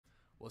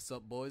What's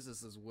up, boys?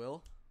 This is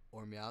Will,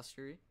 or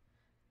Meowstery.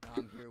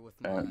 I'm here with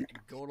my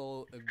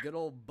good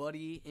old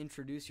buddy.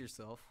 Introduce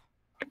yourself.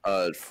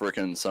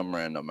 Frickin' some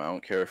random. I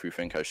don't care if you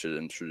think I should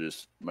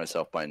introduce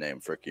myself by name.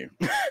 Frick you.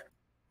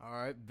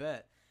 Alright,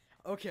 bet.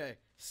 Okay,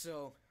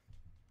 so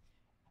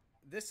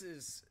this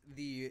is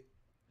the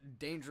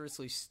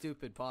Dangerously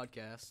Stupid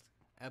Podcast,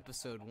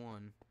 Episode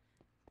 1.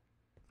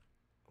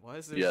 Why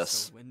is there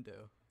just a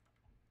window?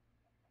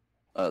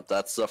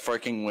 That's the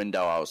freaking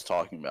window I was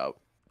talking about.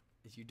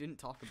 You didn't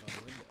talk about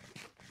a window.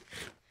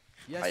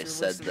 Yes, I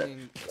said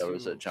that there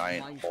was a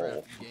giant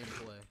hole.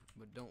 Gameplay,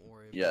 but don't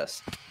worry.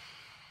 Yes.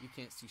 You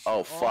can't see shit.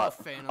 Oh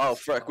fuck! Oh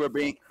frick! We're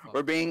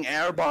being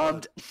air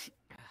bombed.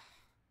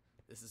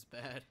 This is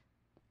bad.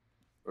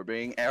 We're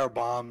being air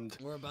bombed.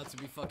 We're about to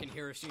be fucking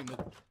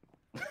Hiroshima.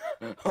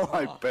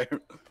 I bet.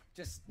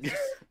 Just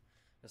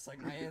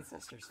like my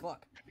ancestors.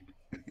 Fuck.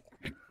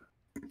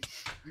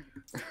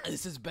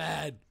 This is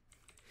bad.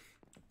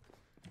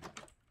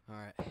 All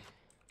right.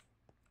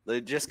 They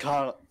just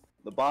caught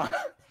the bomb.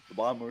 The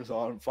bomber's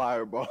on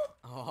fire, bro.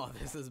 Oh,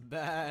 this is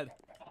bad.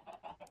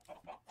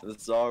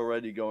 It's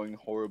already going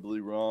horribly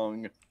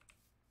wrong.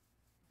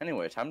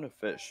 Anyway, time to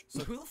fish.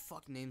 So who the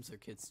fuck names their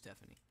kid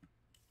Stephanie?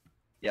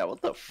 Yeah,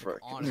 what the frick?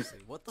 Honestly,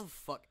 what the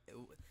fuck?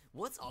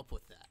 What's up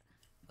with that?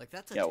 Like,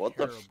 that's a terrible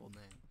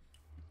name.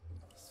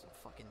 So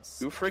fucking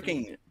Who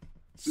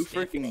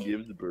freaking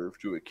gives birth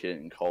to a kid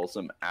and calls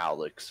him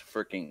Alex?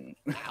 Freaking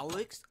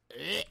Alex?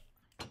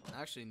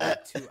 Actually,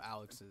 not two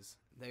Alexes.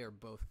 They are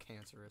both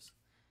cancerous.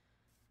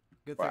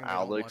 Good thing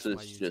Alex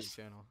is just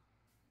channel.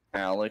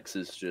 Alex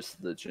is just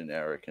the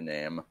generic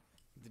name.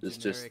 The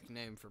generic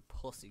name for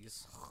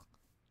pussies.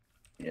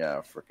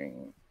 Yeah,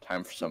 freaking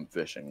time for some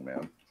fishing,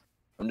 man.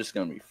 I'm just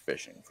gonna be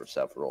fishing for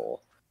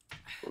several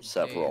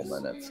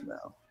minutes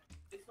now.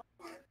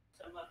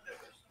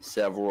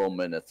 Several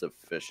minutes of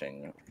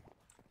fishing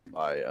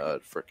by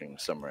freaking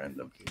some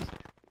random.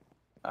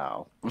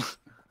 Ow.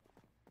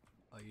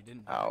 Oh, you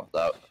didn't. Ow,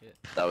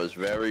 that was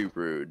very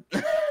rude.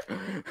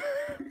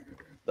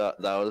 that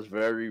was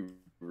very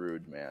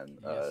rude, man.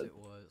 Yes, it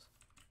was.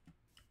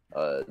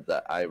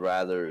 That I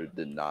rather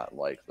did not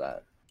like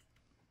that.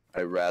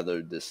 I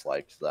rather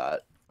disliked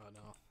that. I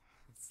know.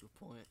 That's the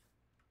point.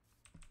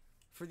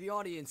 For the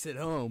audience at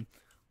home,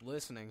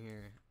 listening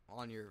here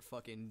on your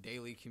fucking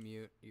daily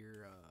commute,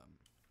 your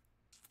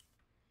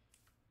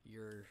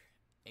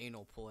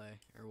anal play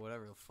or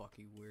whatever the fuck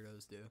you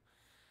weirdos do.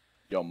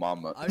 Yo,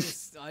 mama. I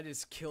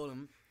just killed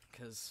him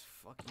because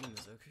fuck you,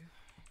 Mizuku,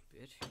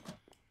 bitch.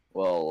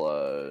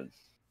 Well,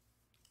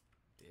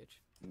 bitch.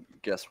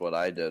 Guess what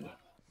I did?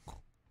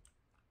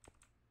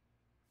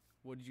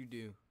 What did you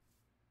do?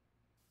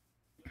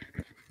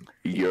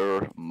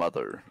 Your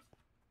mother.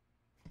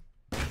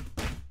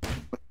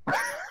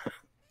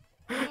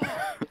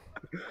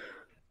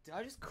 Did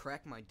I just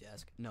crack my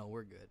desk? No,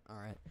 we're good. All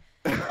right.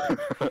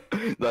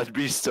 That'd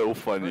be so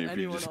funny if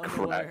you just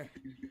cracked.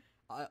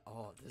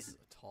 Oh, this is a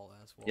tall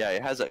ass wall. Yeah,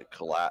 it has a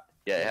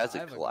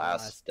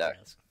glass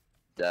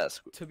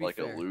desk like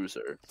fair, a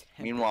loser.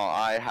 Meanwhile,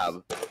 I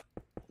have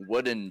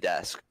wooden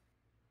desk.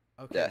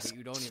 Okay, desk, but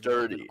you don't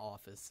sturdy. even have an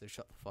office, so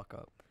shut the fuck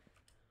up.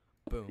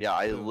 Boom.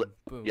 Yeah,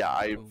 boom,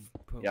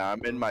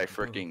 I'm in my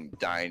freaking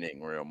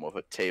dining room with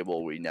a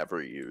table we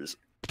never use.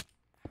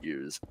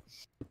 Alright,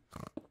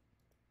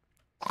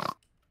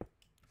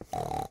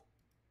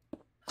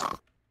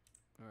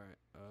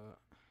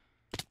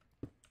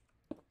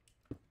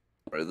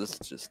 Alright, this is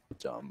just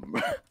dumb.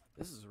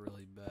 This is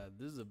really bad.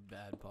 This is a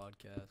bad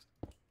podcast.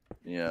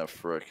 Yeah,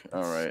 frick.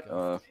 Alright,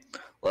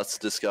 let's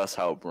discuss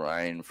how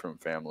Brian from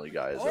Family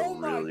Guy is a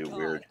really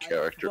weird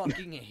character. I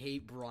fucking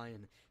hate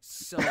Brian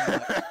so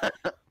much.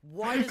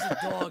 Why does a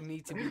dog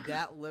need to be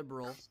that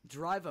liberal,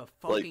 drive a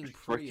fucking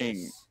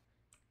Prius,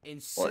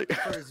 and sit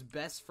for his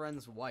best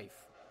friend's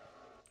wife?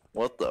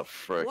 What the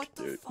frick, what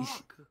the dude?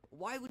 fuck?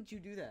 Why would you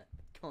do that,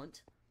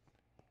 cunt?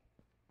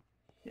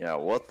 Yeah,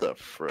 what the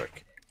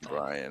frick,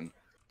 Brian?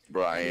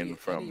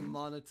 Any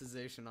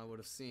monetization I would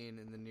have seen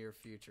in the near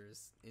future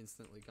is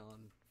instantly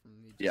gone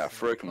from me. Yeah,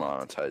 frick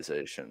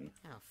monetization.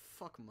 Yeah,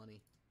 fuck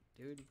money,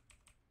 dude.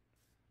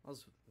 I'll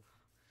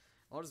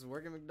just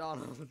work at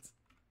McDonald's.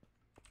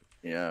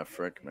 Yeah,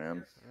 frick,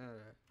 man.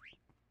 Alright.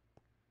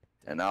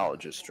 And I'll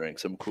just drink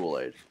some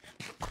Kool-Aid.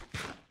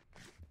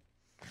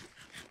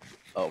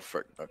 Oh,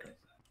 frick, okay.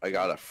 I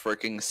got a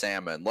fricking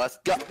salmon. Let's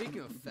go!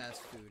 Speaking of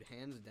fast food,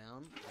 hands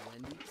down,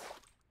 Wendy's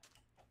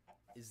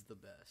is the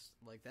best.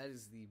 Like, that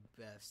is the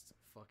best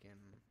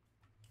fucking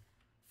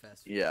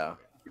fast food. Yeah.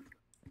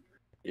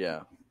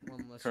 Yeah. Well,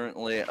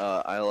 currently,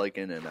 I like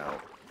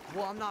In-N-Out.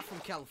 Well, I'm not from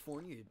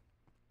California.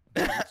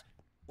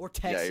 Or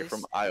Texas. Yeah, you're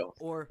from Iowa.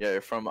 Yeah,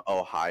 you're from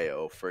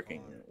Ohio,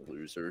 freaking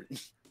loser.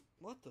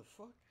 What the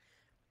fuck?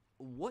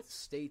 What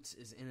states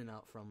is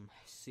In-N-Out from,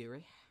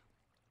 Siri?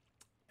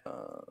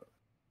 God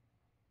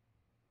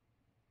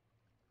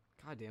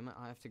damn it,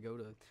 I have to go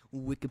to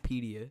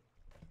Wikipedia.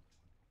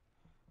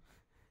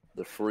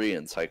 The free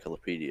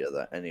encyclopedia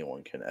that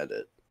anyone can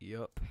edit.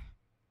 Yup.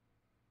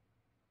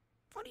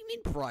 What do you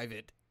mean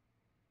private?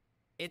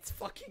 It's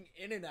fucking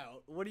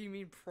In-N-Out. What do you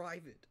mean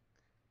private?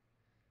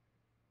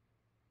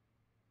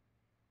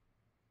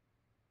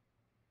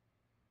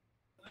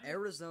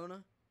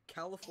 Arizona,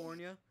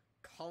 California,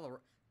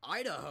 Colorado,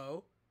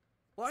 Idaho?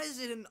 Why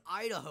is it in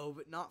Idaho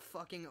but not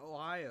fucking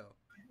Ohio?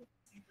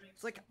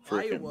 It's like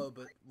Iowa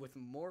but with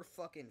more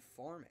fucking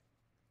farming.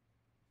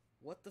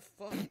 What the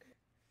fuck?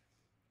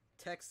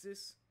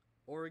 Texas,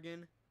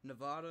 Oregon,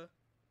 Nevada,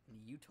 and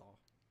Utah.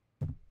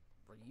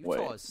 Bro,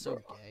 Utah is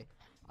so gay.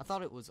 I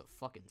thought it was a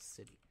fucking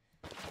city.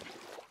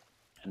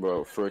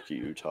 Bro, frick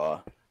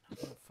Utah.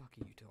 Oh, fuck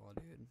Utah,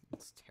 dude.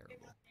 It's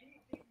terrible.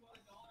 I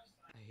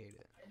hate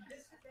it.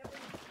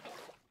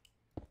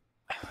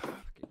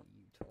 Fucking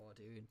Utah,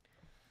 dude.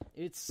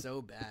 It's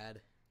so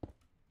bad.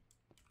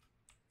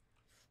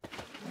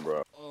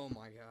 Bro. Oh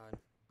my god.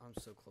 I'm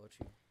so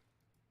clutchy.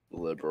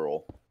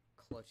 Liberal.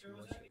 Clutchy.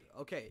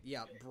 Okay,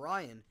 yeah,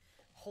 Brian.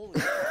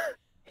 Holy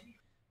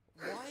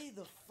why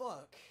the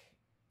fuck?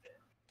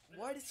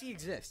 Why does he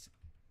exist?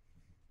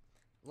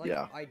 Like,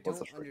 yeah, I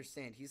don't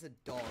understand. He's a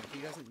dog.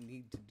 He doesn't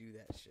need to do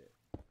that shit.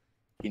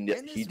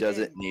 He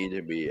doesn't need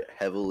to be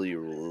heavily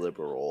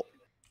liberal.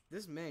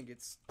 This man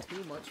gets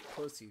too much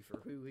pussy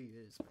for who he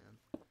is,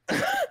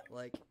 man.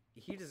 Like,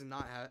 he does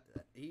not have...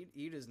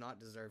 He does not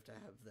deserve to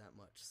have that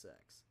much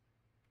sex.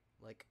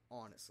 Like,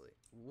 honestly.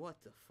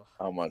 What the fuck?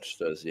 How much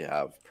does he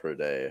have per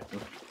day?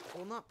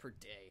 Well, not per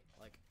day.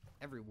 Like,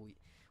 every week.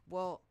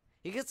 Well,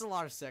 he gets a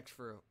lot of sex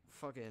for a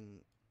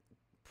fucking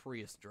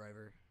Prius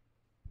driver.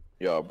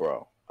 Yo,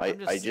 bro. I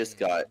just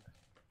got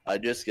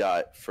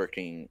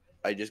the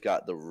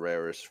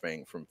rarest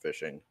thing from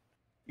fishing.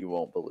 You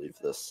won't believe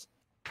this.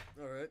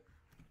 Alright.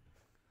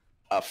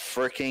 A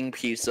freaking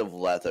piece of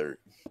leather.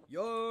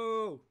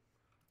 Yo!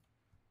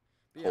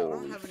 But yeah, I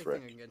don't have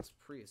frick. anything against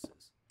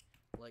Priuses.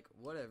 Like,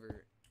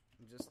 whatever.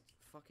 Just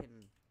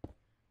fucking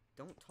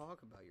don't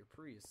talk about your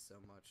Prius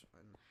so much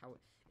and how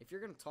if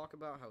you're gonna talk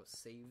about how it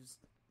saves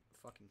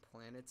fucking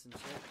planets and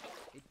shit,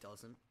 it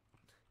doesn't.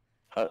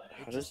 How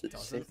does it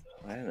save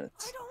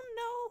planets? I don't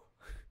know.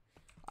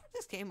 I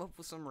just came up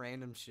with some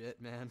random shit,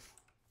 man.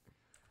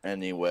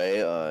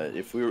 Anyway,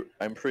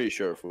 I'm pretty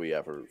sure if we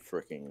ever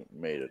freaking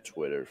made a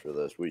Twitter for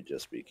this, we'd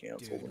just be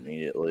canceled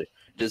immediately.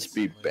 Just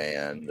be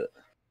banned.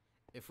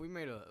 If we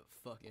made a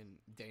fucking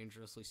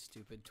dangerously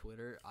stupid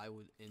Twitter, I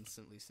would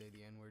instantly say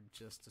the N-word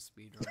just to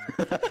speedrun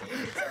it.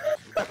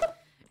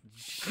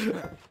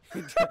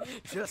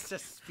 Just to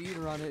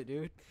speedrun it,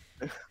 dude.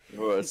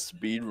 Bro, a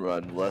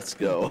speedrun, let's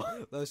go.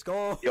 Let's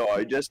go. Yo,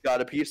 I just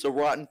got a piece of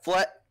rotten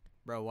flat.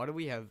 Bro, why do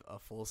we have a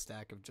full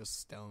stack of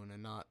just stone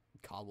and not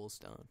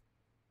cobblestone?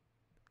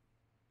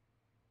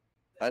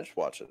 I just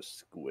watched a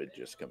squid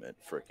just commit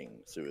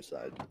freaking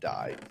suicide.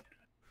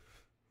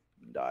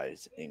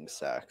 Dies. Ink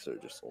sacks are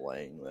just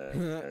laying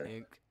there.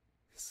 Ink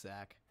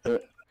sack.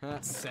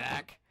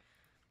 Sack.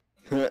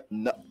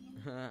 No.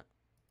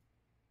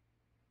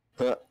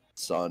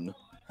 Sun.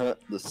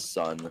 The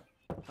sun.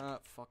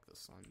 Fuck the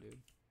sun,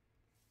 dude.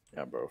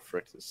 Yeah, bro,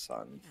 frick the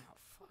sun. Oh,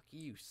 fuck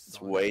you, sun.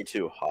 It's way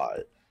too hot.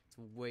 It's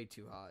way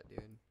too hot,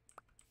 dude.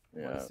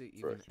 Yeah, why does it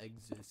even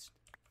exist?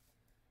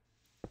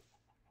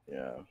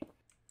 Yeah.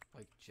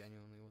 Like,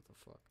 genuinely, what the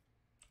fuck?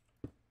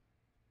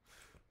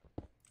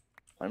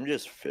 I'm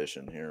just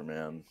fishing here,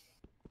 man.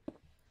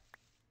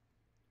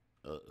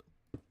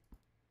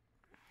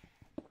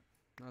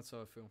 That's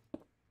how I feel.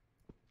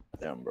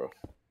 Damn, bro.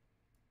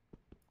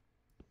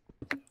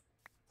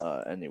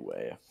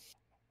 Anyway.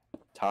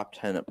 Top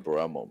 10 at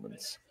bro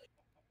moments.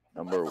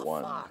 Number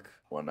 1. Fuck?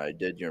 When I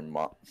did your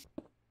mom...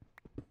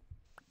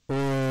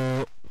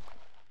 Alright,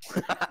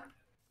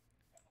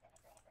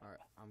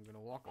 I'm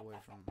gonna walk away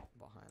from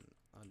behind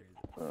under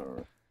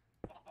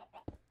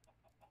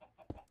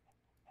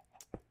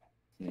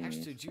the...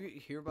 Actually, did you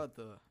hear about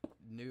the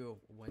new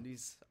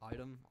Wendy's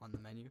item on the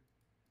menu?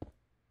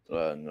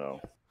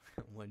 No.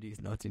 Wendy's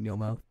nuts in your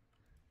mouth.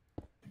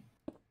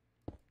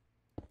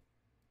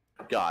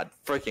 God,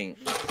 freaking...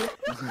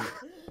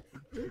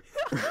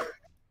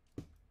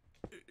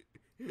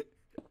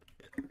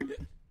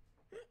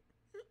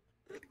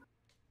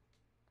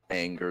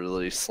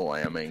 Angrily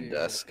slamming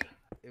desk.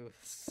 It was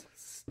so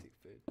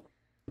stupid.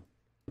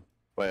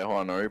 Wait, hold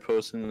on. Are you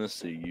posting this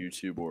to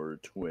YouTube or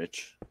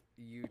Twitch?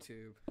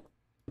 YouTube.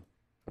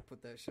 If I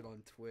put that shit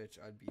on Twitch,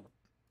 I'd be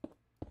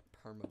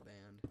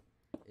perma-banned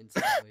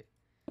instantly.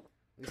 At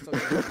least I'll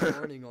get a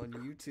warning on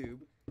YouTube.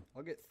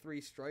 I'll get 3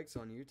 strikes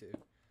on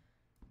YouTube.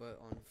 But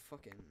on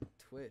fucking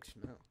Twitch,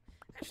 no.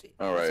 Actually,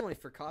 it's only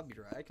for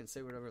copyright. I can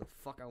say whatever the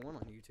fuck I want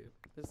on YouTube.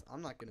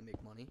 I'm not gonna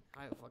make money.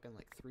 I have fucking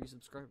like 3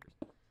 subscribers.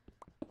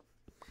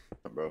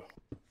 Bro.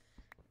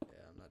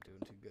 Yeah, I'm not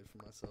doing too good for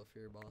myself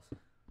here, boss.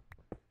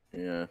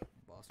 Yeah.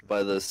 Boss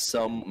man. By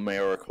some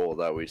miracle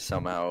that we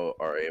somehow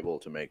are able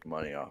to make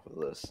money off of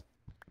this.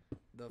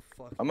 The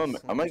fuck. I'm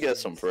gonna get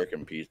some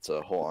frickin'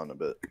 pizza. Hold on a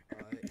bit.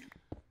 Alright.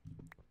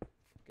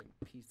 Fucking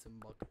pizza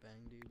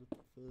mukbang, dude.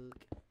 What the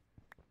fuck?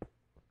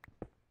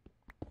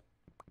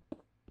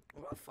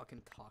 What about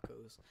fucking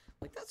tacos?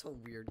 Like, that's a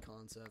weird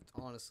concept,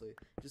 honestly.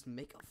 Just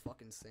make a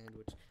fucking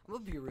sandwich. I'm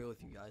gonna be real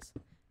with you guys.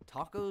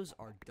 Tacos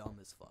are dumb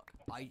as fuck.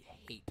 I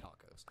hate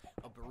tacos.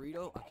 A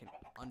burrito, I can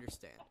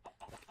understand.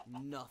 Like,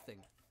 nothing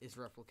is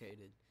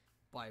replicated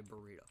by a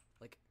burrito.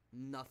 Like,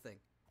 nothing.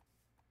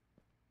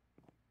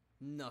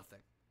 Nothing.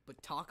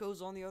 But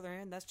tacos, on the other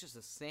hand, that's just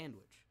a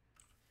sandwich.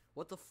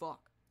 What the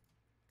fuck?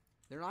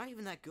 They're not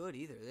even that good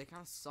either. They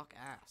kind of suck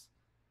ass.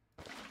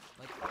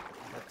 Like,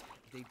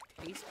 they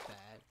taste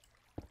bad.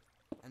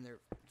 And they're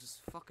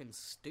just fucking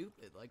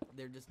stupid. Like,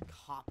 they're just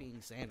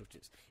copying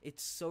sandwiches.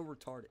 It's so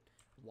retarded.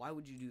 Why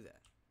would you do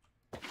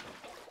that?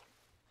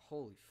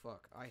 Holy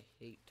fuck. I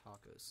hate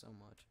tacos so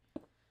much.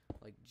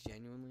 Like,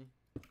 genuinely,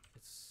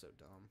 it's so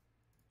dumb.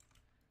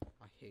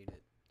 I hate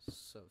it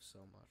so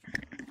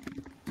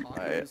much.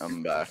 Alright,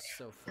 I'm back.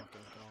 So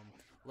fucking dumb.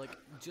 Like,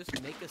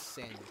 just make a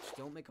sandwich.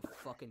 Don't make a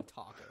fucking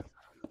taco.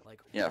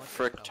 Like, Yeah,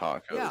 frick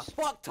tacos. Yeah,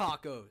 fuck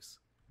tacos.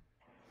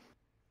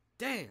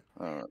 Damn.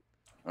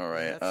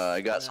 Alright,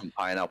 I got some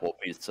pineapple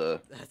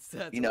pizza. That's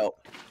you know,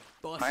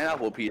 busted.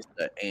 pineapple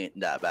pizza ain't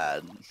that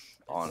bad,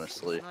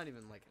 honestly. It's not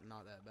even, like,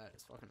 not that bad.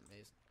 It's fucking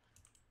amazing.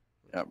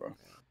 Yeah, bro.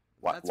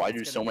 Yeah. Why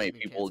do so many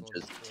people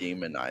just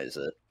demonize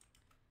it?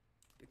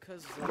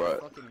 Because they're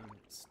fucking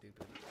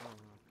stupid. I don't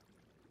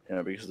know.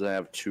 Yeah, because they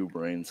have 2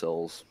 brain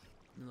cells.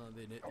 No,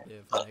 they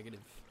have negative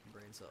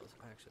brain cells,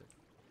 actually.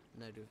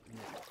 Negative.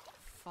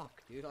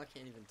 Fuck, dude, I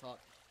can't even talk.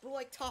 But,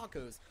 like,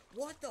 tacos,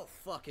 what the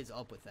fuck is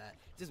up with that?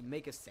 Just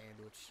make a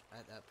sandwich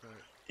at that point.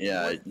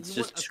 Yeah, it's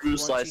just 2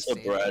 slices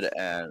of bread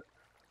and...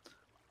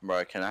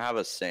 Bro, can I have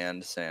a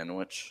sand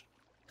sandwich?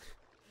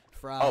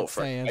 Fried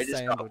sand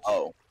sandwich.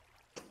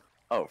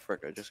 Oh,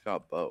 frick, I just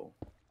got bow.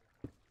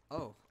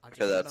 Oh,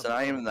 okay, that's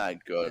not even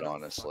that good,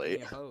 honestly.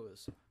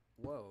 Hose.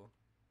 Whoa.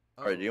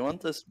 Oh. Alright, do you want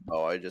this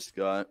bow I just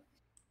got?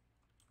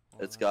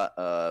 It's got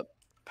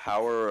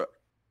power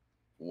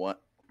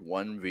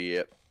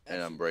 1V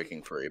and I'm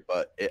breaking free,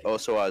 but it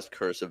also has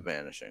curse of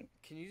vanishing.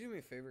 Can you do me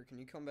a favor? Can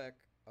you come back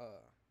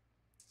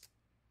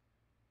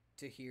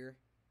to here?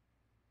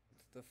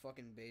 The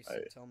fucking base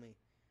and tell me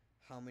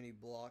how many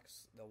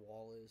blocks the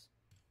wall is.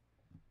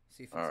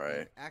 See if it's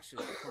alright.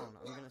 Actually, hold on,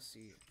 I'm gonna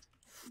see.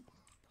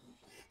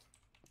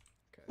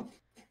 Okay.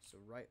 So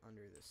right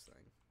under this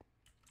thing.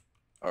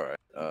 Alright,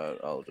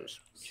 I'll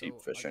just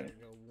keep fishing. I gotta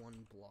go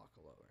 1 block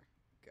lower.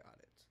 Got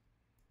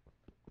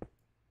it.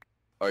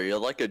 Are you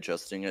like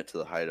adjusting it to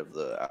the height of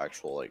the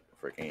actual like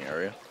freaking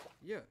area?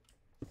 Yeah.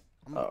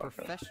 I'm a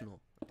professional,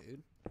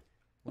 dude.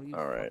 What do you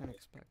fucking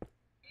expect?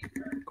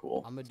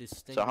 Cool. I'm a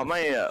distinct. So how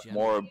many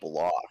more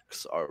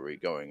blocks are we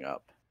going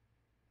up?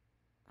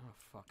 Oh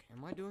fuck.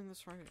 Am I doing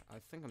this right? I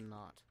think I'm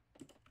not.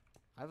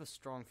 I have a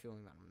strong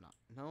feeling that I'm not.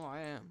 No,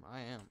 I am.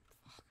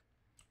 Fuck.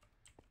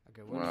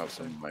 Okay, I'm gonna have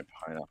some of my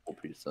pineapple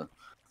pizza.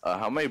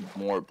 How many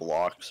more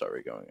blocks are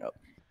we going up?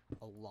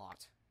 A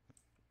lot.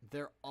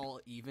 They're all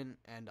even,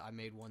 and I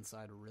made one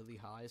side really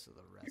high, so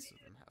the rest of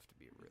them have to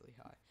be really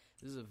high.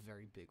 This is a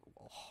very big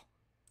wall.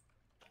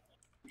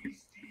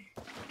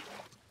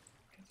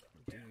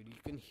 Dude, you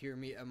can hear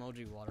me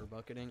MLG water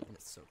bucketing, and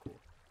it's so cool.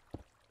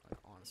 Like,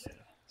 honestly.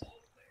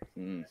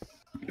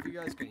 If you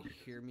guys can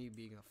hear me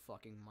being a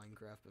fucking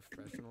Minecraft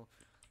professional,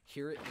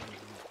 hear it and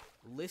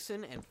weep.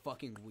 Listen and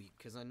fucking weep,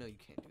 because I know you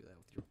can't do that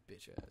with your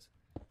bitch ass.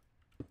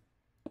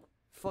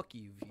 Fuck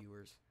you,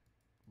 viewers.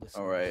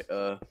 Alright,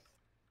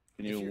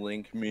 can you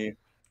link me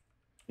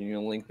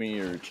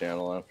your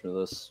channel after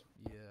this?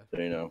 Yeah.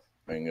 So, you know,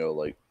 I can go,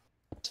 like,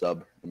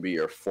 sub and be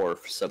your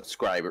 4th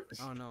subscriber.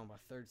 Oh no, my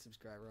 3rd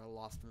subscriber. I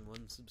lost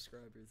 1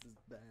 subscriber. This is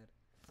bad.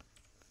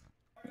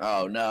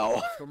 Oh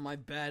no. From my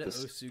bad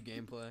Osu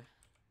gameplay.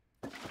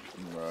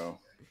 Bro.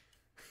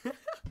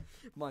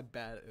 My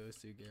bad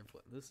Osu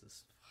gameplay.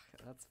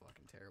 That's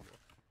fucking terrible.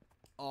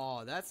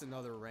 Oh, that's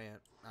another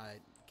rant I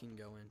can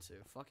go into.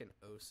 Fucking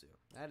Osu.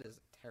 That is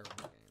a terrible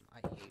game. I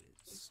hate it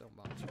so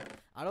much.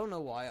 I don't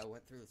know why I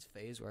went through this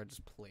phase where I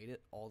just played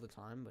it all the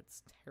time, but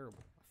it's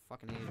terrible. I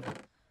fucking hate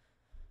it.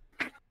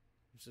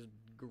 It's just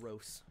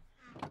gross.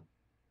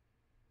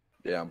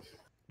 Yeah.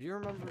 Do you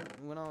remember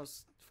when I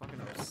was fucking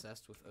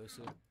obsessed with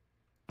Osu?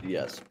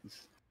 Yes.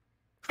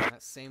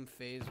 That same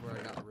phase where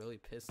I got really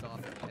pissed off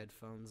at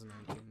headphones in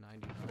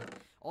 1999.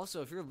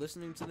 Also, if you're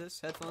listening to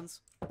this,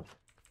 headphones,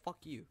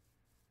 fuck you.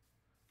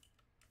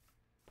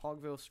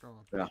 Pogville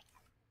strong. Yeah.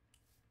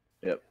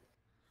 Yep.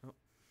 Oh.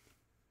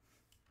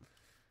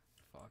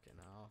 Fucking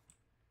hell.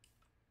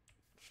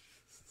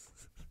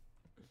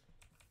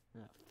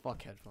 Yeah,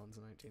 fuck headphones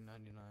in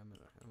 1999,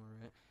 am I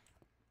right?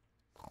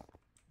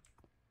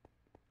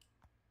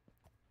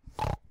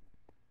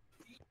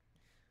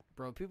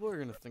 Bro, people are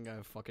gonna think I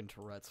have fucking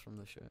Tourette's from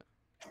this shit.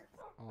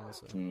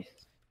 Honestly.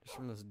 Just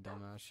from this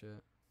dumbass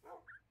shit.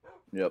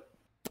 Yep.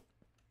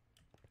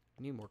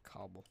 I need more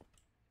cobble.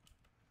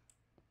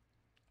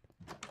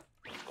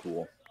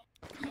 Cool.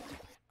 I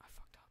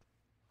fucked up.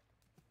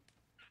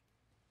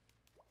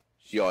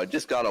 Yo, I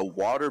just got a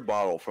water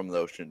bottle from the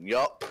ocean.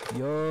 Yup.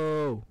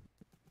 Yo.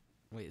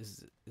 Wait,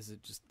 is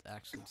it just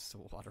actually just a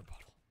water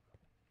bottle?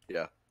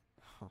 Yeah.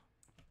 Huh.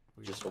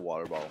 Just a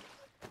water bottle.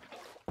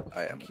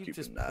 I am keep keeping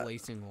just that.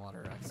 placing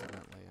water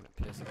accidentally and it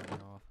pisses me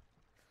off.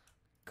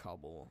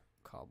 Cobble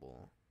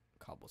cobble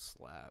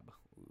slab.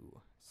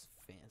 Ooh, it's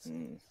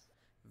fancy.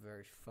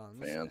 Very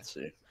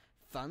fancy.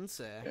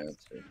 Fancy.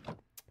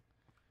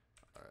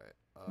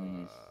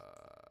 Alright,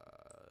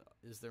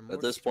 is there more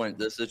At this point,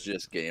 this is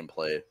just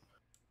gameplay.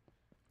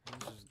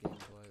 This is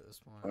gameplay at this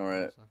point.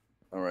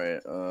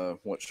 Alright,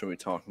 what should we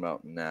talk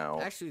about now?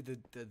 Actually,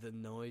 the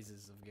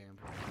noises of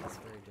gameplay is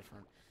very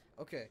different.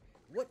 Okay,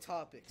 what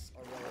topics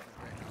are relevant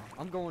right now?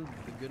 I'm going to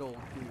the good old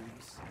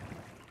Googs.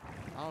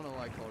 I don't know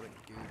why I called it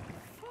Goog.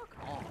 Fuck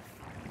off,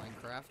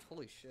 Minecraft.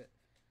 Holy shit.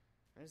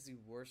 That is the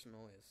worst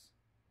noise.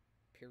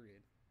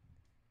 Period.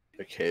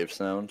 A cave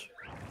sound?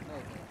 No,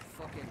 the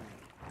fucking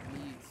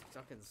me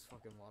stuck in this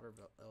fucking water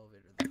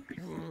elevator.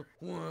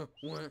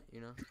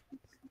 You know?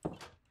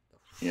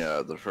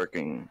 Yeah, the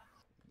freaking...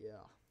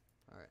 Yeah.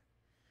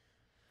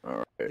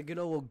 Alright. The good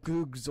old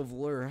Googs of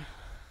Lure.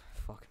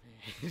 Fuck me.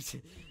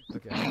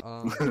 Okay,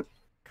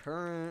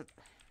 current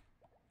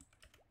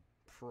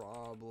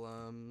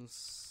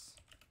problems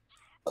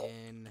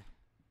in...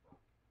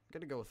 I'm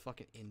gonna go with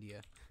fucking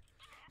India.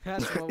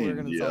 That's what we're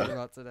gonna talk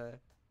about today.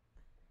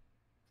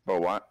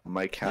 But what?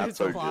 My cats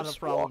There's are a lot just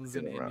of problems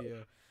walking in around.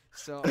 India.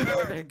 So,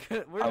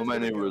 we're How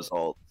many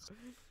results?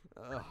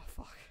 Oh,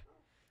 fuck.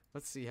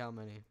 Let's see how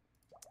many.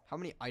 How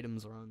many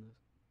items are on this?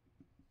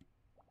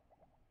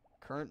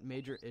 Current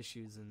major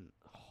issues and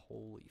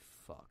holy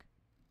fuck.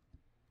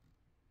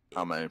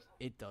 How many?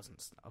 It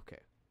doesn't.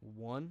 Okay.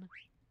 1,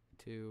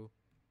 2,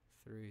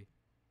 3,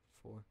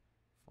 4,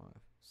 5,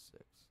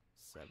 6,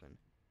 7,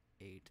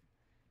 8,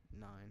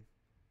 9,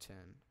 10,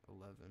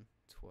 11,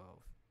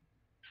 12.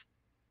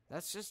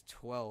 That's just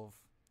 12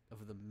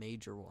 of the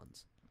major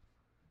ones.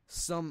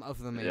 Some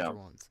of the major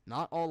ones.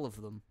 Not all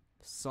of them.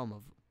 Some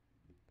of them.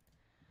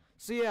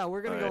 So yeah,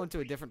 we're gonna go into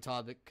a different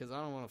topic because I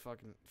don't want to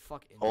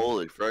fuck.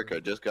 Holy frick! I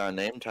just got a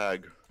name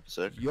tag.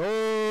 Sick.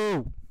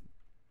 Yo.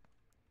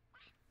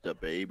 The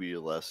baby.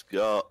 Let's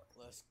go.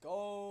 Let's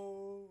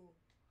go.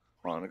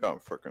 Hold on, I got a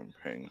freaking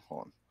ping.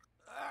 Hold on.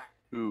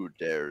 Who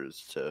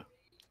dares to?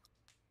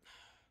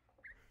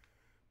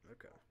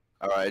 Okay.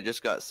 Alright, I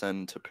just got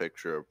sent a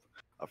picture of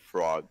a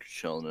frog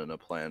chilling in a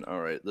plant.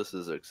 Alright, this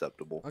is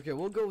acceptable. Okay,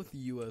 we'll go with the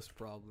U.S.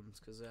 problems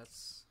because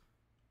that's.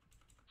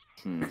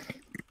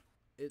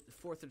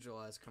 4th of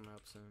July is coming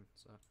up soon,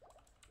 so.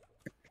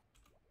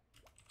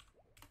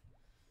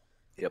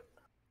 Yep.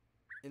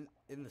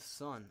 In the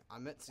sun, I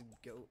meant to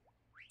go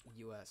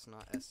U.S.,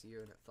 not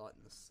SU, and it thought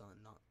in the sun,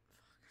 not.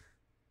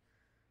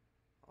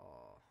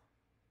 Oh.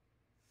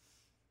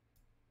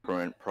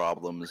 Current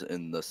problems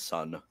in the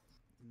sun.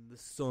 In the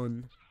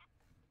sun.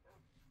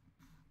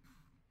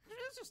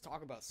 Let's just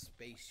talk about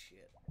space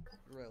shit.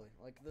 Really,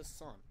 like the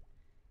sun.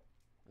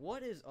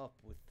 What is up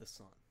with the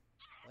sun?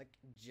 Like,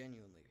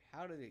 genuinely,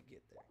 how did it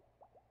get there?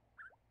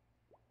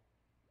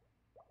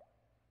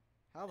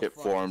 How the It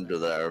fuck formed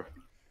there.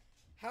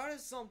 How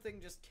does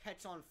something just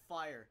catch on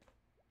fire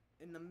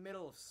in the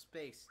middle of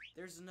space?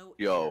 There's no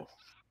Yo, air.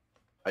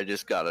 I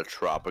just got a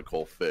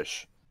tropical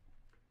fish.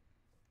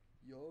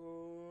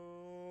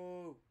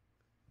 Yo.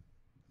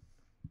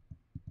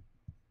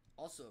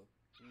 Also,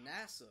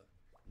 NASA.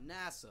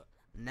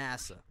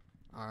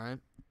 All right,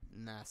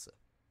 NASA.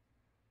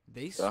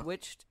 They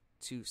switched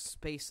to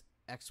space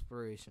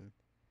exploration,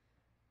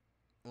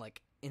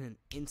 like in an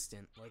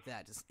instant, like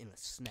that, just in a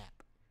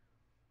snap.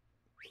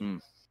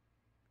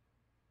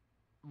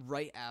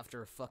 Right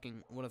after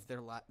fucking one of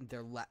their last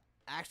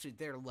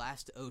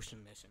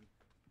ocean mission.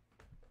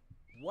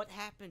 What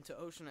happened to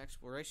ocean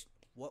exploration?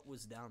 What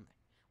was down there?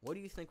 What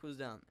do you think was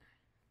down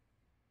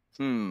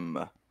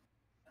there?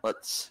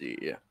 Let's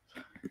see.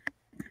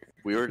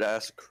 Weird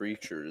ass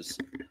creatures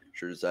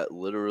that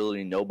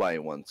literally nobody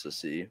wants to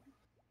see.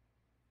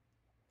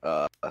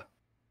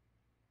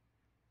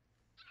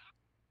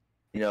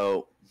 You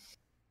know,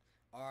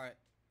 Alright.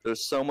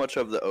 There's so much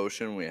of the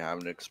ocean we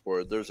haven't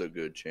explored. There's a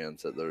good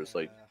chance that there's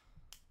like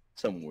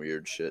some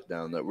weird shit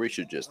down there. We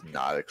should just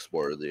not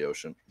explore the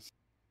ocean.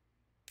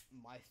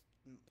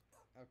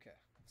 Okay,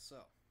 so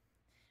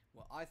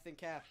what I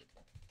think happened.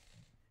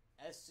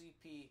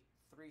 SCP-3000,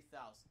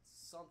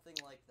 something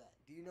like that.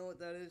 Do you know what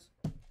that is?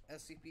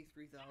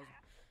 SCP-3000.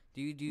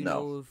 Do you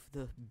know of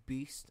the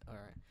beast? All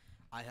right,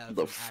 I have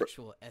an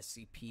actual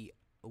SCP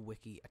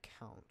wiki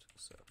account.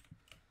 So.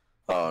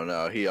 Oh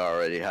no, he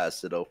already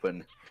has it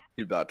open.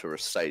 He's about to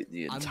recite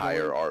the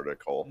entire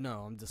article.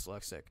 No, I'm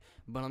dyslexic,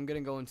 but I'm gonna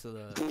go into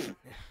the.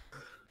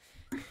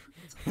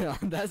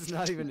 That's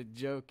not even a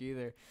joke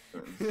either.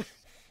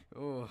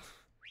 Oh.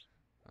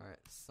 Alright,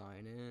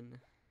 sign in.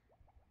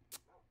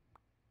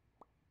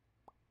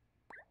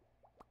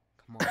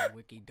 Come on,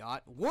 wiki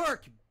dot.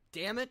 Work!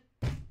 Damn it!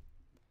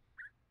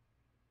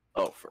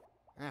 Oh,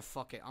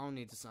 fuck it. I don't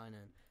need to sign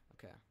in.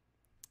 Okay.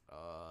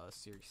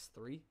 Series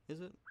 3,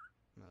 is it?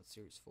 No, it's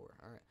Series 4.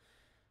 Alright.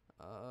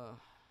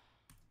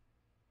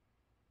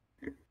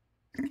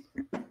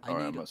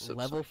 I need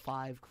level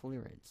 5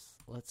 clearance.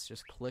 Let's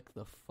just click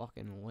the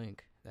fucking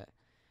link. That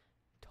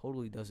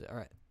totally does it.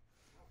 Alright.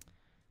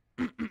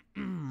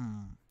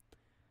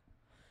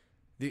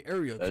 The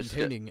area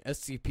containing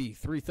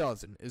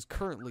SCP-3000 is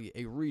currently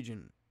a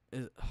region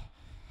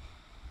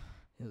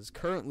is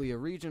currently a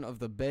region of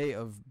the Bay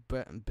of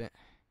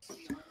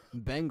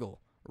Bengal.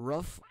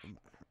 Roughly.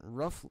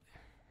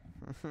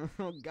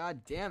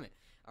 God damn it.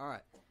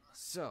 Alright,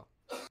 so.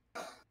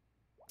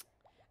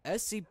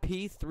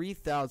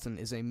 SCP-3000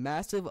 is a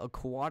massive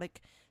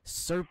aquatic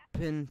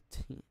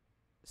serpentine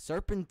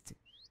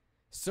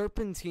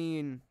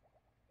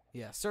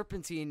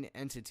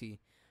entity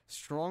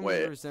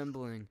strongly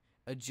resembling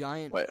a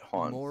giant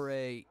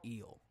moray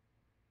eel.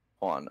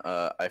 Hold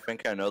on, I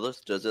think I know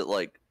this. Does it,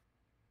 like,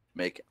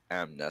 make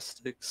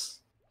amnestics?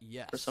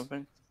 Yes. Or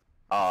something?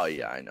 Oh,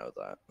 yeah, I know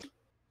that.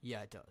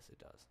 Yeah, it does.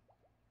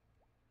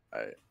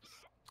 Alright.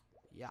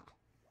 Yeah.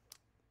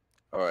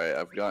 Alright,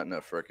 I've gotten a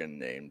frickin'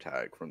 name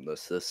tag from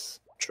this. This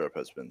trip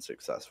has been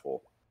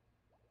successful.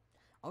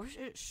 I wish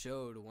it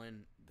showed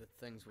when the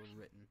things were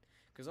written.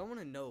 Because I want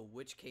to know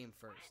which came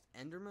first.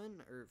 Enderman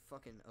or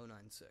fucking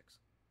 096?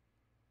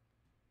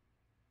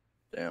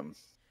 Damn.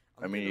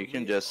 I mean, you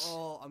can just...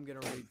 Oh, I'm going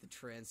to read the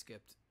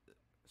transcript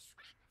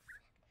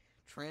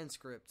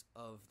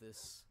of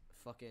this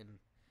fucking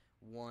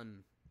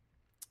one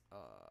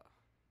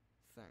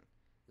thing.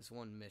 This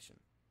one mission.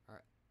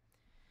 Alright.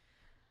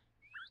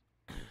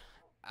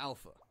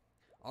 Alpha.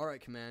 Alright,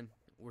 Command.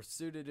 We're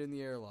suited in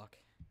the airlock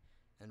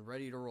and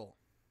ready to roll.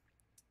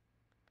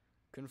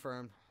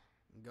 Confirmed.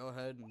 Go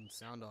ahead and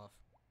sound off.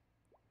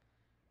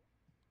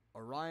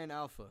 Orion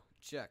Alpha.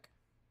 Check.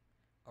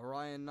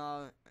 Orion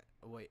 9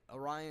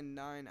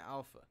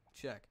 Alpha.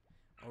 Check.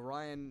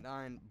 Orion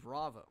 9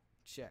 Bravo.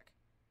 Check.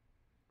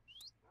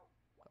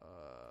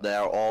 They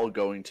are all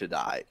going to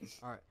die.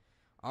 Alright.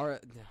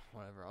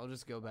 Whatever. I'll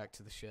just go back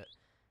to the shit.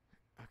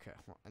 Okay.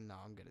 Well, no,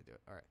 I'm gonna do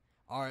it.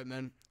 Alright,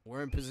 men.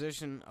 We're in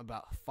position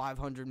about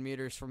 500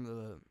 meters from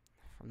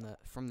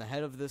the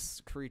head of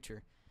this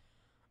creature.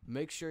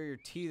 Make sure your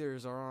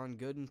teethers are on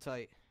good and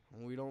tight.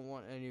 We don't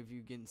want any of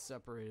you getting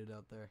separated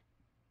out there.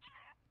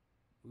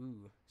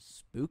 Ooh,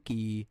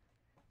 spooky.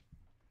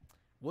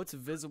 What's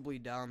visibly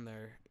down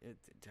there?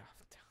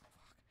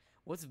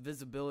 What's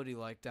visibility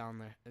like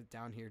down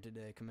here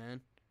today, Command?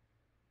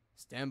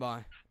 Stand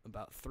by.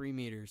 About 3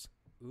 meters.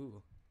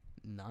 Ooh,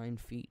 9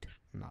 feet.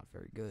 Not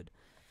very good.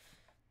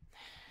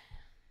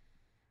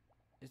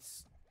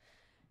 It's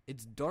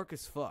dark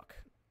as fuck.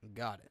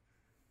 Got it.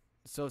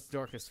 So it's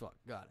dark as fuck.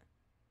 Got it.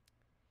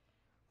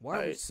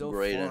 Why are we so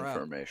great far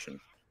information. Out?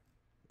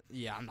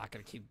 Yeah, I'm not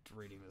gonna keep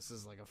reading this. This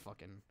is like a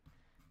fucking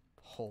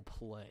whole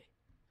play.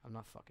 I'm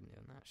not fucking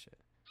doing that shit.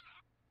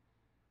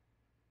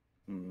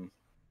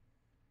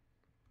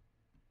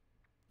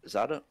 Is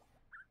that a...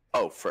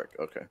 Oh, frick.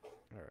 Okay.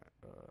 Alright,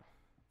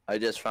 I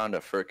just found a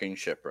fricking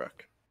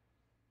shipwreck.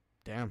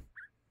 Damn.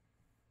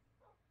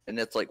 And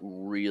it's, like,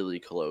 really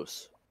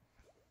close.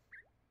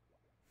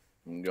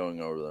 I'm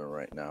going over there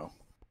right now.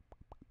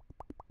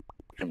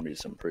 Can be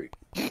some pretty...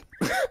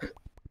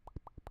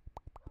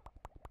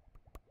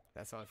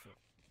 That's how I feel.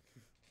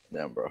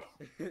 Damn, bro.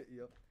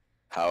 Yep.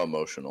 How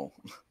emotional.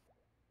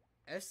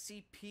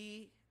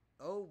 SCP-014,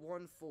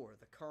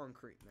 the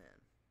Concrete Man.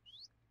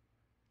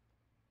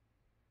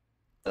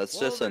 That's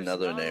just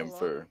another name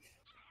for...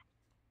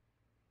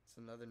 It's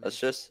another name.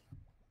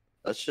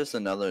 That's just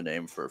another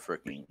name for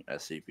freaking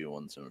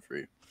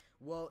SCP-173.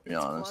 Well, it's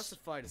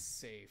classified as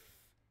safe,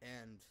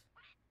 and...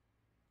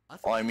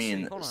 Well, I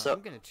mean, hold on,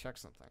 I'm gonna check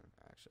something,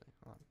 actually.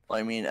 Hold on. Well,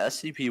 I mean,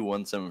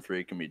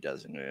 SCP-173 can be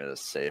designated as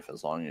safe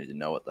as long as you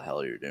know what the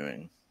hell you're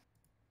doing.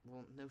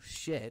 Well, no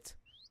shit,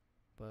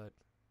 but...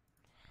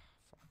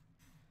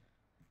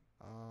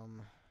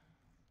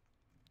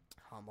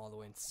 I'm all the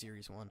way in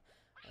Series 1.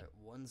 Alright,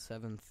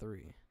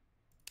 173.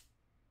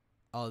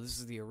 Oh, this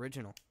is the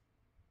original.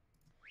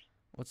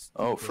 What's the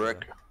Oh,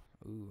 frick.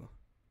 Ooh.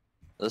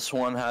 This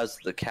one has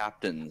the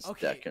captain's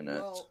deck in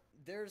it. Well,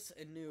 there's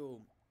a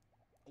new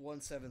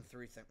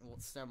 173 thing, well,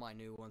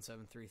 semi-new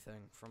 173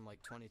 thing from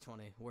like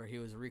 2020 where he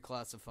was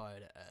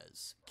reclassified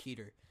as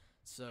Keter.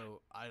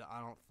 So I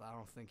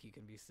don't think he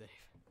can be safe.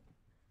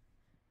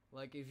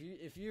 Like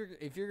if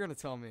you're gonna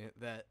tell me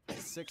that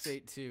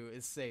 682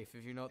 is safe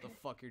if you know what the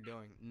fuck you're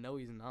doing, no,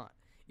 he's not.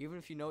 Even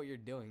if you know what you're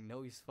doing,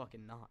 no, he's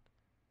fucking not.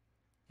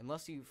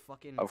 Unless you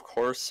fucking... Of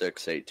course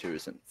 682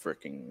 isn't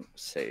freaking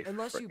safe.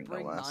 Unless you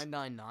bring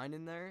 999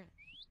 in there,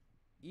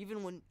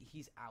 even when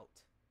he's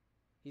out,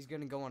 he's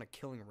gonna go on a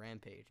killing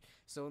rampage.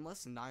 So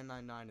unless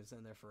 999 is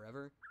in there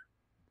forever,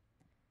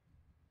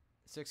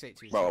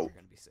 682 is never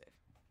gonna be safe.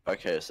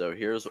 Okay, so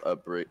here's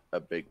a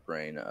big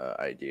brain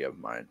idea of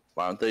mine.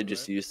 Why don't they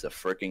just use the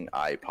freaking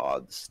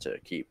iPods to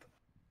keep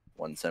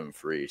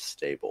 173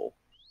 stable?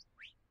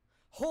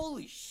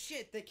 Holy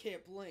shit, they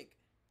can't blink.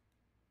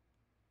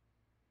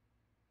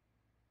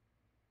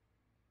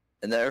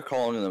 And they're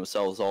calling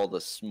themselves all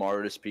the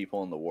smartest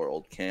people in the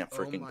world. Can't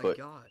freaking put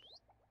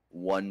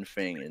one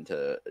thing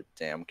into a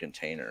damn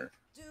container.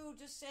 Dude,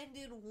 just send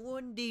in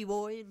one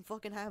D-boy and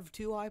fucking have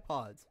 2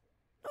 iPods.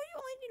 No, you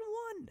only need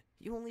one.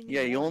 You only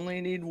need you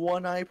only need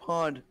one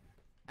iPod.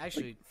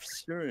 Actually, like,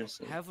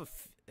 seriously. Have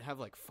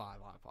like 5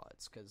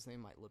 iPods, because they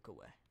might look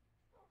away.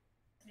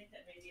 I think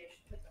that maybe I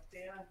should put the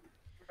fan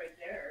right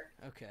there.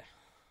 Okay.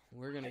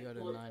 we're gonna go to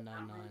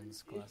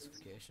 999's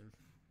classification.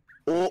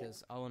 Oh.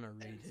 Because I want to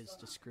read his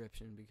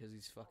description because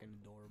he's fucking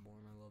adorable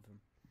and I love him.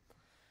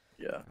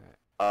 Yeah.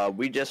 Alright.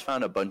 We just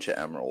found a bunch of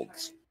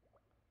emeralds.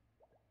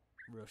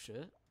 Real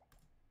shit?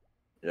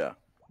 Yeah.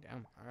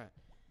 Damn, alright.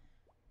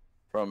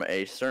 From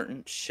a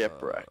certain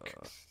shipwreck.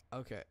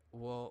 Okay,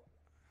 well,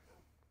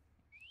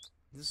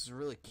 this is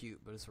really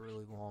cute, but it's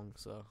really long,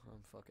 so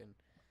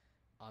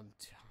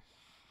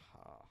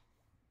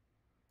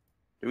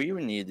Do we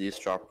even need these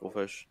tropical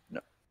fish?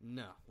 No.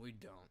 No, we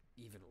don't,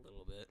 even a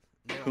little bit.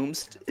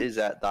 Whomst is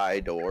at thy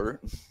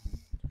door.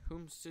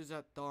 Whomst is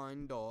at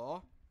thine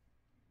door.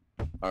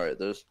 Alright,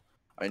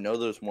 I know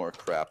there's more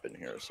crap in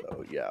here,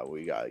 so yeah,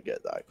 we gotta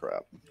get that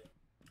crap.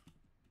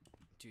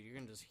 Dude, you're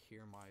gonna just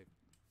hear my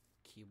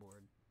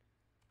keyboard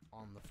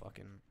on the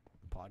fucking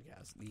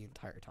podcast the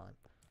entire time.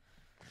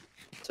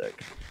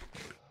 Sick.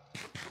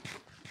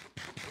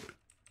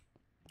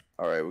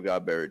 Alright, we got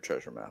a buried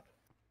treasure map.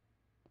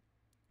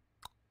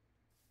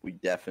 We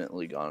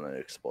definitely gonna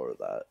explore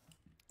that.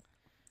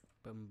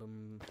 Bum,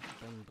 bum,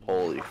 bum, bum.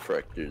 Holy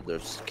frick, dude,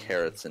 there's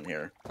carrots in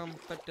here.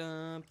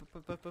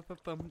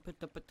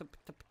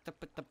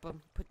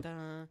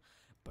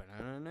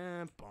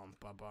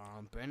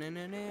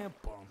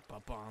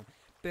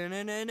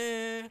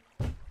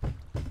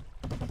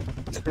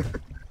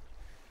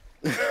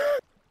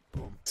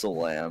 It's a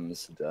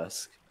lamb's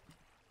desk.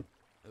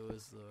 It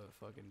was the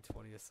fucking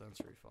 20th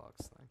Century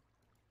Fox thing.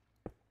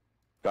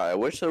 God, I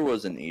wish there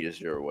was an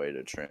easier way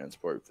to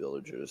transport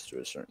villagers to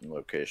a certain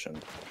location.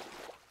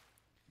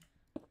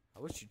 I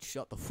wish you'd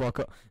shut the fuck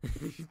up.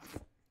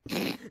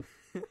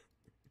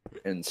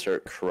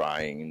 Insert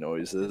crying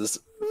noises.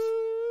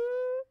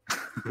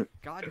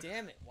 God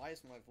damn it. Why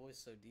is my voice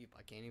so deep?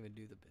 I can't even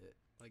do the bit.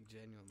 Like,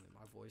 genuinely,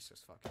 my voice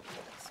just fucking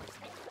says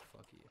no,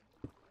 fuck you.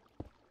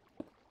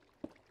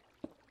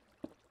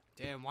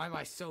 Damn, why am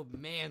I so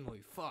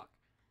manly? Fuck.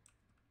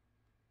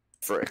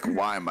 Frick,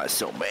 why am I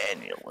so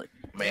manly?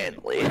 Why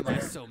am I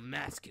so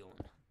masculine?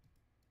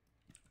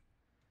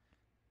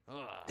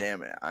 Ugh.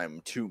 Damn it,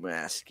 I'm too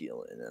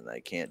masculine and I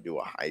can't do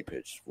a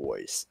high-pitched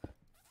voice.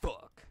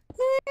 Fuck.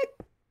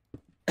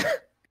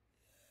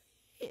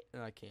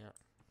 I can't.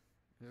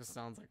 It just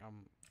sounds like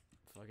I'm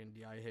fucking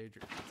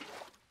dehydrated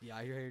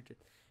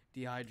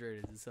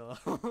as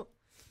hell.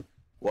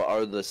 What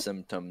are the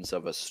symptoms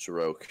of a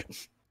stroke?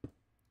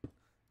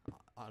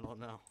 I don't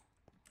know.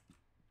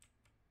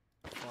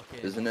 Fucking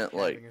Isn't it having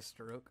like a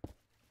stroke?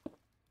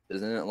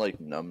 Isn't it like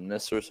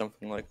numbness or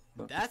something like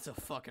that? That's a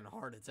fucking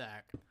heart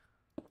attack.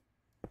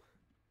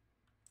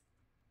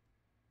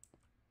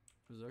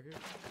 Is that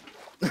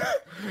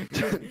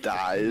okay?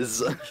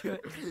 Dies.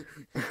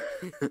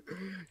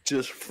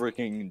 Just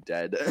freaking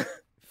dead.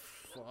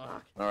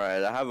 Fuck.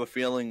 Alright, I have a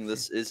feeling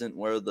this isn't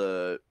where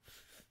the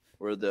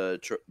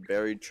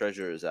buried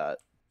treasure is at.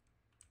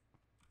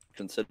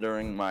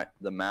 Considering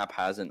the map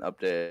hasn't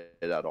updated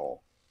at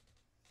all.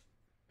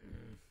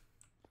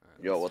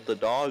 Right, Yo, what the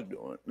dog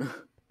doing?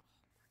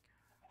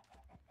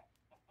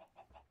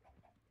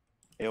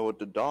 Yo, what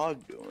the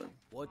dog doing?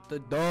 What the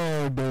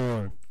dog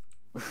doing?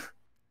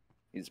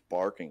 He's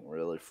barking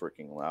really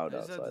freaking loud I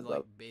just had outside. to, like,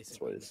 That's what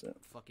basically he's saying.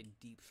 fucking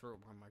deep throat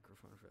my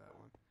microphone for that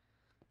one.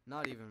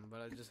 Not even, but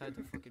I just had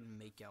to fucking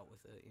make out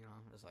with it, you know?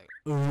 It's like...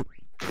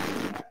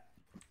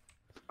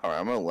 Alright,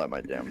 I'm gonna let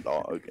my damn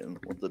dog in.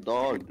 What the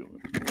dog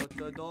doing? What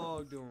the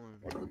dog doing?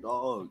 What the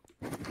dog?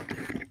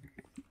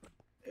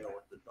 Hey,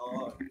 what the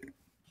dog doing?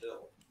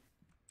 Chill.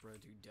 Bro,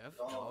 do deaf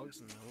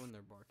dogs know when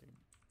they're barking?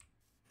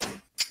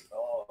 Dog.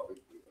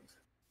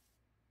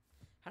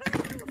 How did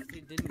they know if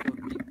they didn't go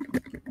mute?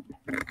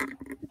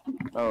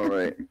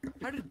 Alright.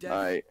 How did deaf...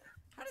 I.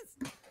 How does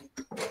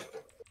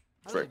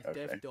Frick, a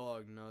deaf okay.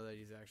 dog know that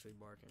he's actually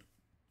barking?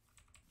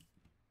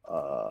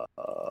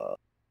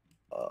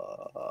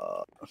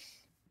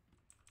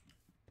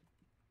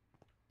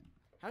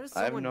 How does I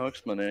have someone... no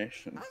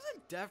explanation. How does a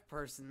deaf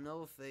person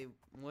know if they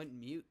went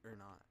mute or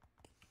not?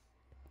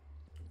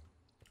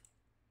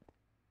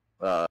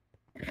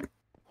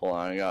 Hold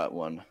on, I got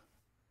one.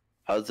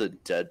 How does a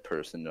dead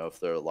person know if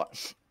they're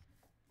alive?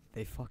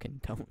 They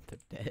fucking don't. They're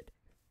dead.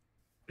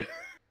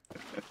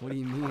 What do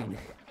you mean?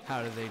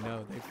 How do they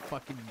know? They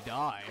fucking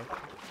die.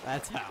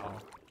 That's how.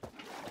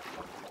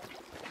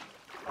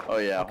 Oh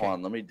yeah, Okay. hold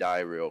on. Let me die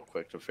real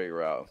quick to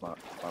figure out if I'm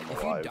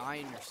If alive. you die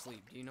in your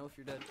sleep, do you know if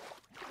you're dead?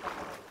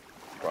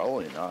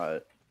 Probably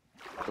not.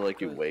 I feel like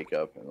you Good. wake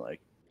up and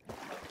like,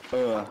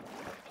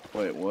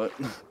 wait, what?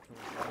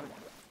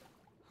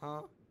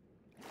 Huh?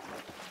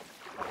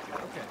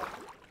 Okay.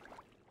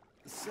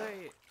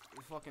 Say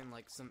fucking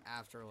like some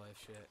afterlife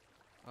shit.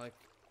 Like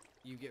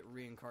you get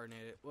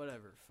reincarnated,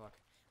 whatever, fuck.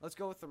 Let's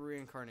go with the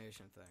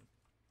reincarnation thing.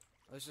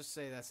 Let's just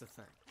say that's a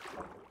thing.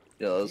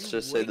 Yeah, let's You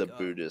just say the wake up-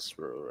 Buddhists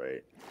were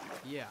right.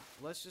 Yeah,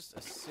 let's just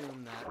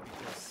assume that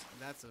because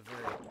that's a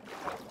very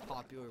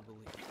popular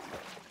belief.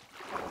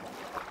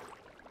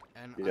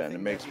 And Yeah, I and it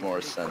think makes that'd be more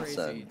pretty sense crazy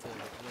then. to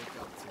wake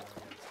up to, I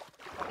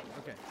guess.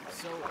 Okay,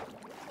 so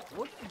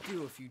what do you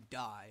do if you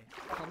die,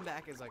 come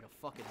back as like a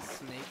fucking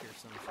snake or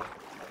some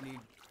shit, and you,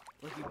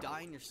 like you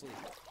die in your sleep,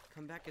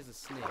 come back as a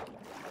snake,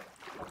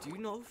 do you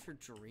know if you're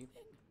dreaming?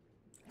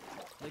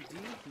 Like, do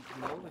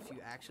you know if you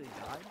actually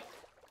died?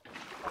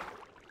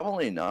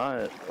 Probably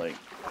not. Like,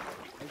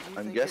 do you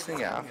I'm think guessing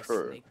it's having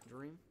after. a snake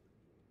dream?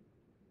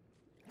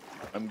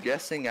 I'm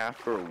guessing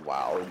after a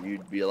while,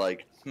 you'd be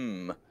like,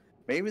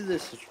 maybe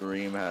this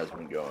dream has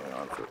been going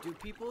on for. Do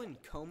people in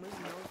comas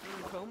know if they're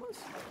in comas?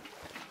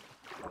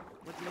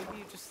 Like, maybe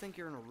you just think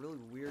you're in a really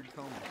weird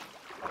coma.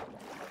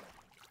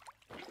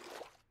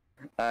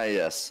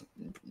 Yes.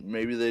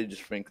 Maybe they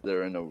just think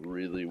they're in a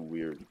really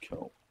weird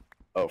coma.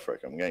 Oh,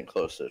 frick, I'm getting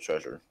close to the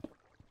treasure.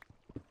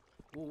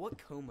 Well, what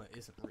coma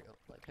isn't real?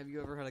 Like, have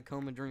you ever had a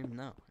coma dream?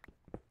 No.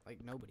 Like,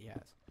 nobody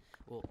has.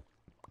 Well,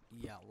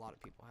 yeah, a lot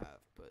of people have,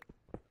 but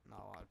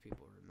not a lot of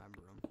people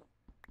remember them.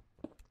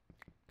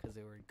 Because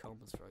they were in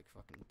comas for, like,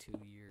 fucking 2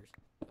 years.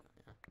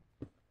 Yeah.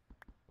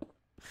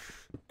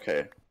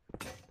 Okay.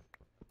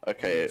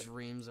 Okay. Like,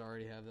 dreams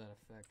already have that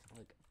effect.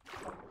 Like,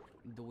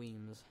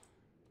 dweems.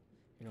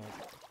 You know,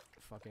 like,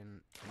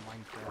 fucking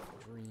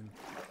Minecraft dream.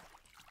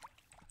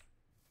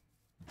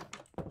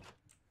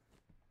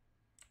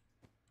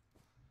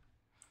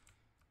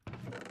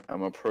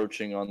 I'm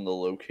approaching on the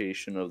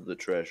location of the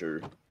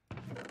treasure.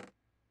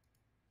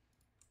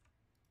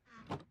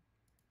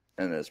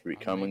 And it's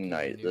becoming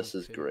night. This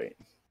is great.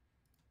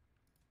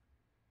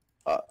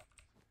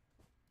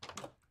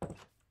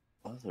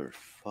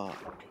 Motherfuck.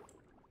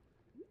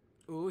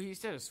 Ooh, he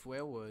said a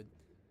swear word.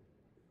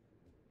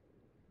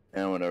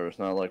 And whatever, it's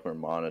not like we're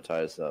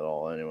monetized at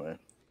all anyway.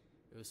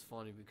 It was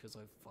funny because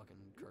I fucking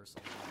cursed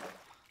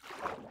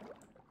a lot.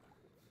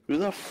 Who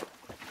the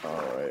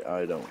Alright,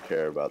 I don't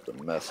care about the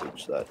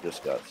message that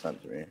just got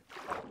sent to me.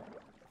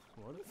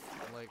 What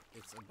if, like,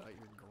 it's about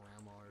your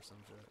grandma or some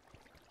shit?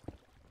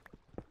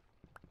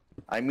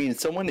 I mean,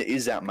 someone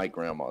is at my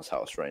grandma's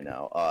house right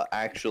now.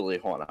 Actually,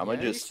 hold on, I'm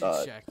gonna just,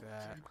 check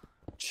that.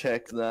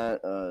 Check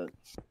that,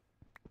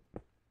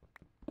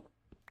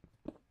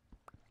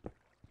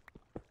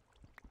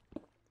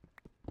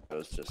 It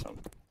was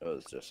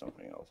just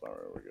something else.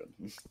 Alright, we're good.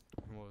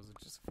 What was it?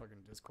 Just a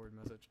fucking Discord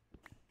message?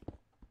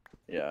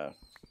 Yeah.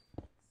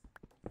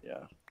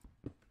 Yeah.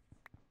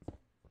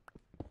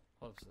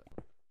 What was it?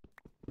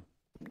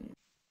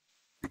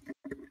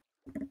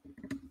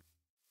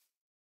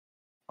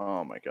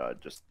 Oh my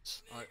god, just.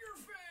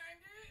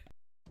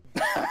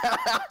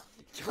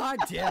 God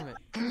damn it!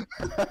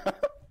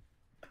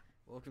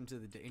 Welcome to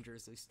the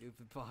Dangerously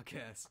Stupid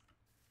Podcast.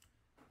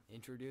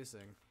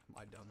 Introducing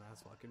my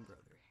dumbass fucking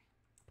brother.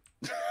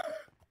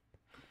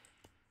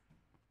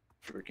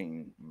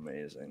 Freaking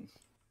amazing.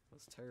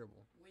 That's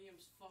terrible.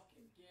 Liam's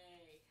fucking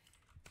gay.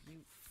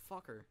 You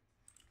fucker.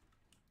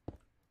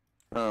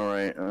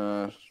 Alright,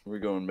 we're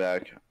going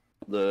back.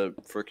 The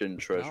freaking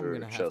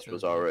treasure chest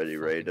was already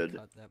raided.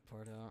 Cut that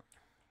part out.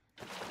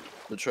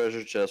 The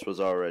treasure chest was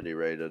already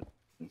raided.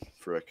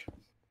 Frick.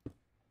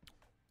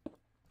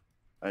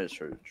 I just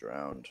heard it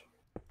drowned.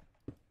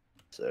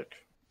 Sick.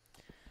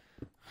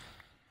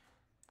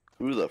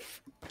 Who the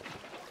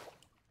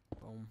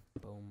Boom,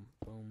 boom,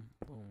 boom,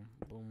 boom,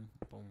 boom,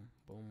 boom,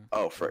 boom.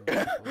 Oh, frick.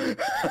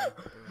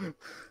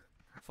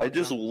 I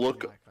just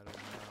look.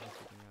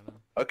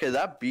 Okay,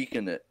 that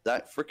beacon,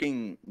 that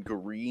freaking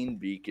green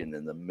beacon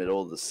in the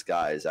middle of the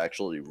sky is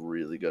actually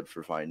really good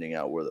for finding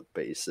out where the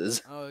base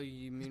is. Oh,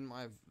 you mean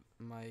my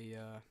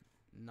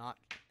not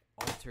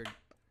altered.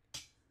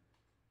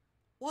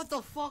 What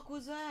the fuck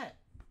was that?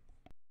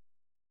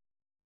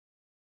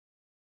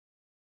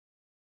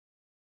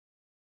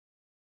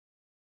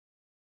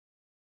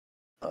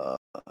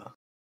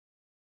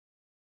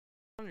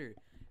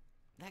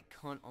 That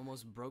cunt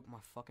almost broke my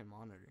fucking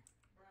monitor.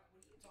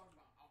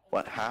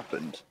 What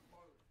happened?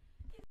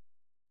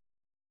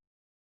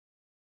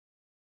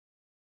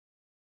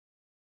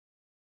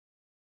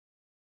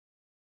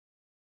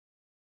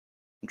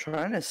 I'm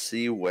trying to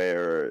see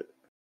where.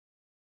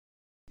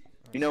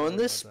 You know, in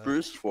this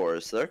spruce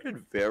forest, there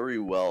could very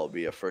well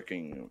be a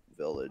freaking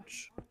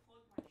village.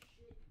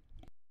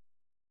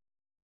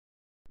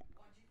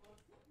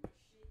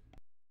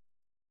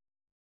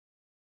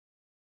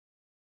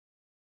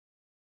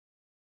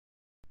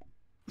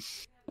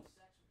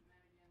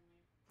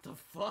 The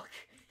fuck?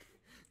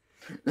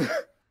 I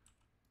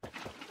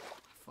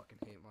fucking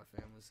hate my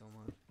family so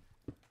much.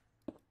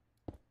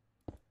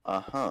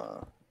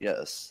 Uh-huh.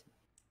 Yes.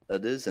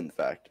 That is in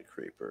fact a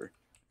creeper.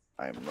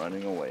 I'm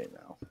running away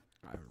now.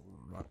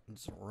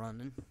 It's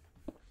running.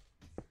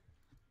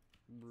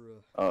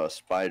 Bruh. Oh, a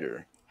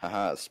spider.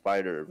 Haha,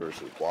 spider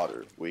versus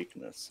water.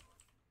 Weakness.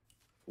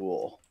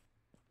 Fool.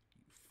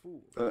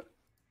 You fool.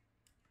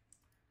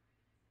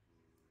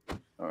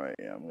 Alright,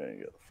 yeah, I'm gonna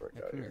get the frick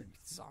out of here.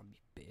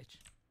 Zombie bitch.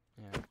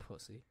 Yeah,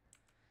 pussy.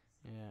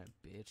 Yeah,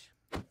 bitch.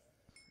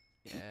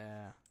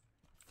 Yeah.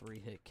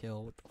 3-hit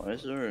kill. Why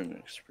is there an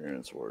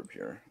experience orb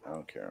here? I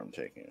don't care, I'm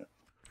taking it.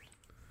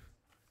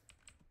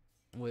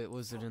 Wait,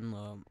 was it in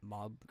the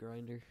mob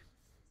grinder?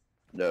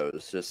 No,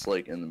 it's just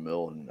like in the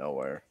middle of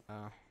nowhere.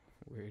 Oh,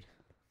 weird.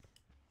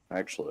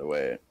 Actually,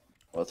 wait.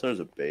 What if there's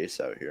a base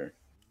out here?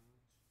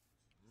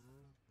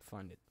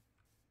 Find it.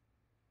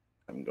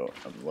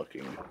 I'm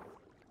looking.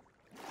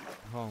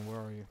 Oh, where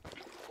are you?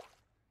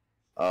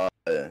 Uh,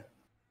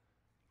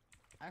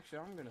 Actually,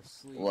 I'm gonna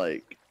sleep.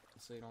 like,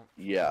 so you don't.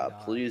 yeah,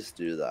 die. please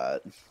do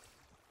that.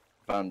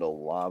 Found a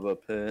lava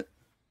pit.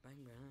 Bang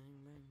bang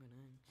bang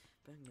bang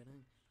bang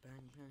bang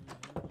bang bang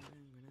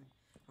bang bang.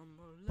 I'm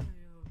a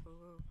Leo.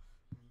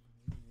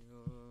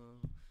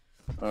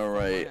 All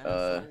right.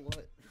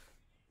 What?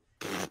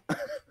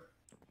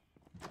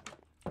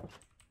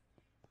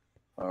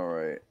 All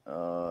right.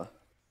 Bang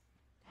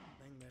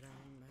bang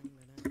bang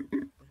bang bang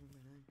bang.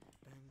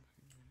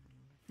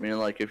 I mean,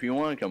 like, if you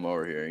want to come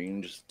over here, you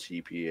can just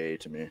TPA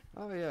to me.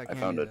 Oh yeah, I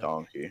found a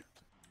donkey.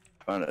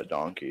 Found a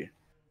donkey.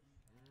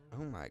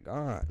 Oh my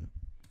god.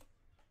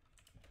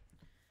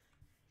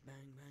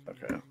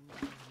 Okay.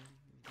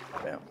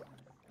 Bam.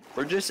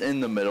 We're just in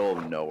the middle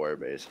of nowhere,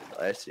 basically.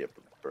 I see a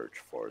birch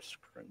forest.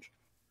 Cringe.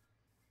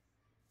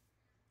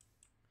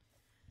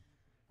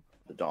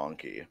 The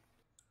donkey.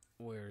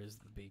 Where is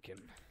the beacon?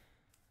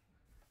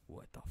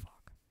 What the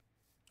fuck?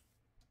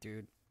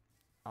 Dude,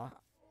 I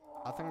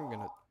think I'm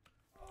gonna...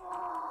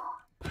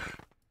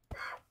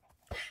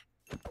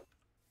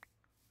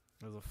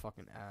 That was a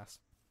fucking ass.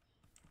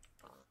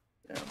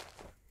 Yeah.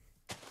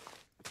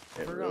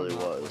 It really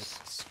was.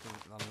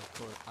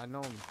 I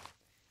know I'm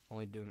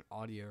only doing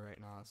audio right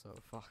now, so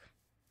fuck.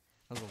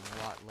 That was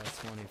a lot less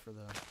funny for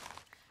the...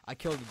 I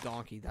killed a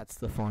donkey, that's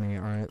the funny,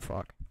 alright,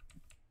 fuck.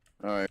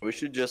 Alright, we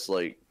should just,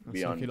 like,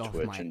 be on Get off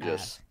Twitch my and ass.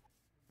 just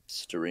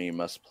stream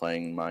us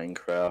playing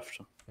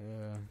Minecraft.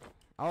 Yeah.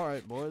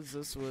 Alright, boys,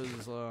 this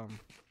was,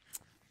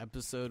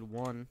 episode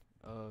 1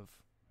 of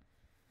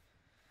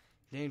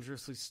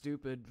Dangerously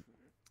Stupid.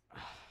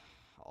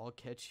 I'll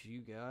catch you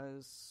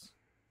guys.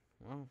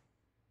 Well,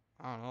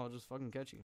 I don't know, I'll just fucking catch you.